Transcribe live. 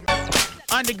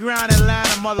Underground Atlanta,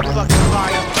 motherfucking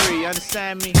volume 3, you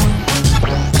understand me?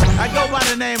 I go by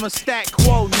the name of Stat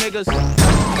Quo, niggas.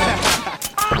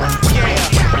 Yeah.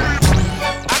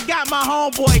 I got my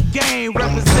homeboy Game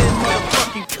representing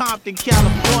motherfucking Compton,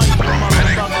 California,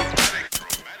 motherfucker.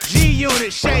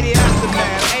 G-Unit, Shady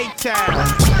Aftermath, A-Town,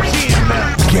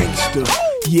 GML. Gangsta,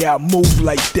 yeah, I move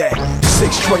like that.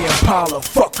 6 tray Impala,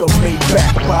 fuck a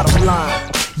Maybach, bottom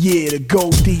line. Yeah, the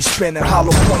gold D spinning,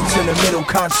 hollow points in the middle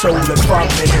console. If I'm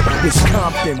in it, it's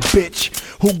Compton, bitch.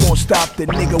 Who gon' stop the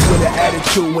nigga with an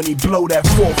attitude when he blow that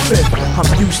 4/5?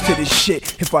 I'm used to this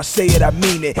shit. If I say it, I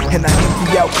mean it. And I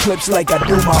empty out clips like I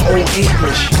do my old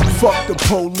English. Fuck the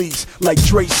police, like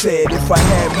Dre said. If I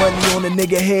had money on a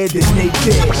nigga head, then they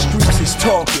dead. Streets is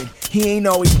talking. He ain't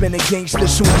always been a gangster.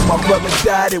 Soon as my brother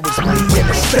died, it was me and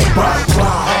the state.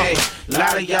 Hey, a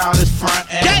lot of y'all is front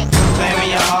end, claiming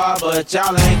your heart, but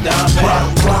y'all ain't done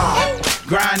bad.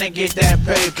 Grind and get that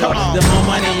paper. The more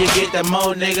money you get, the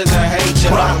more niggas will hate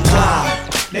you.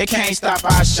 They can't stop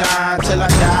our shine till I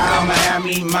die. I'ma have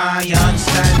me mine, you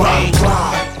understand me?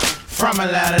 From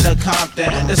Atlanta to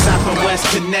Compton, the South and West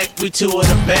connect, we two of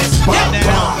the best. Now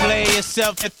don't play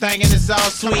yourself and thinking it's all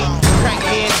sweet. Crack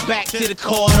heads back to the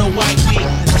core of the white meat.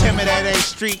 Intimidate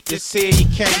street, just see you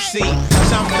can't see.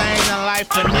 Some things in life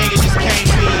a nigga just can't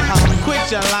be. Quit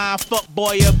your line, fuck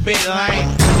boy, you're a bit lame.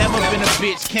 Never been a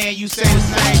bitch, can you say the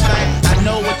same thing? I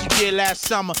know what you did last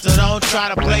summer, so don't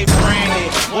try to play brandy.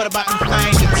 What about them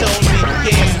things you told me?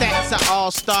 Yeah, stats are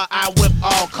all-star, I whip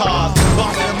all cars.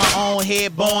 Boss in my own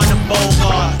head, born to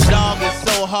Bogart. Dog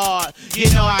is so hard, you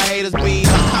know how haters be.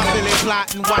 Constantly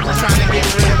plotting, watching, trying to get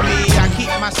rid of me. I keep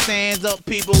my stands up,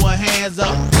 people with hands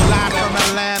up. Live from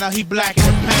Atlanta, he black in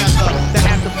the panther. The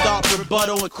afterthought,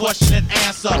 rebuttal, and question and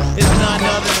answer. It's none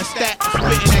other than stat,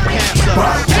 spitting that cancer.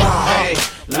 Hey,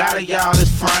 a lot of y'all is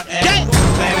front end,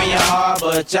 claiming your heart,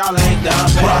 but y'all ain't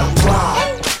done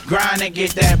bad. Grind and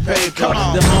get that paper.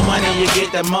 The more money you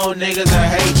get, the more niggas will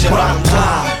hate you.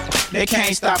 They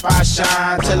can't stop our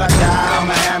shine till I die.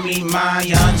 I'ma have me mine,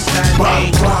 you understand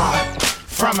me?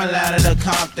 From Atlanta to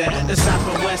Compton, the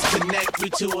South and West connect, we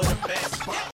two of the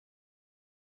best.